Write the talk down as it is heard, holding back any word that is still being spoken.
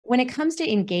when it comes to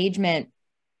engagement,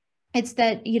 it's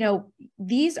that,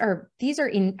 these are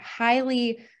in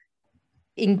highly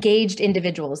engaged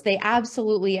individuals. They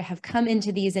absolutely have come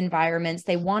into these environments.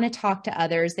 They want to talk to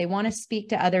others. They want to speak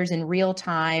to others in real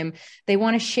time. They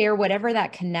want to share whatever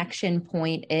that connection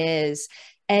point is.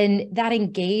 And that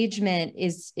engagement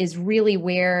is really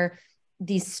where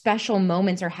these special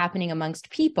moments are happening amongst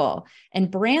people.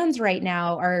 And brands right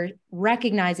now are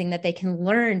recognizing that they can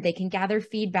learn, they can gather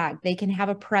feedback, they can have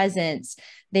a presence,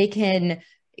 they can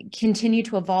continue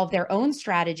to evolve their own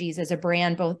strategies as a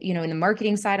brand, both, in the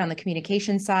marketing side, on the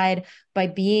communication side, by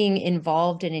being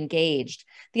involved and engaged.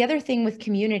 The other thing with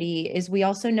community is we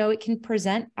also know it can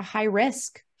present a high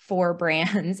risk for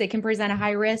brands. It can present a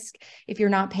high risk if you're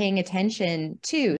not paying attention to.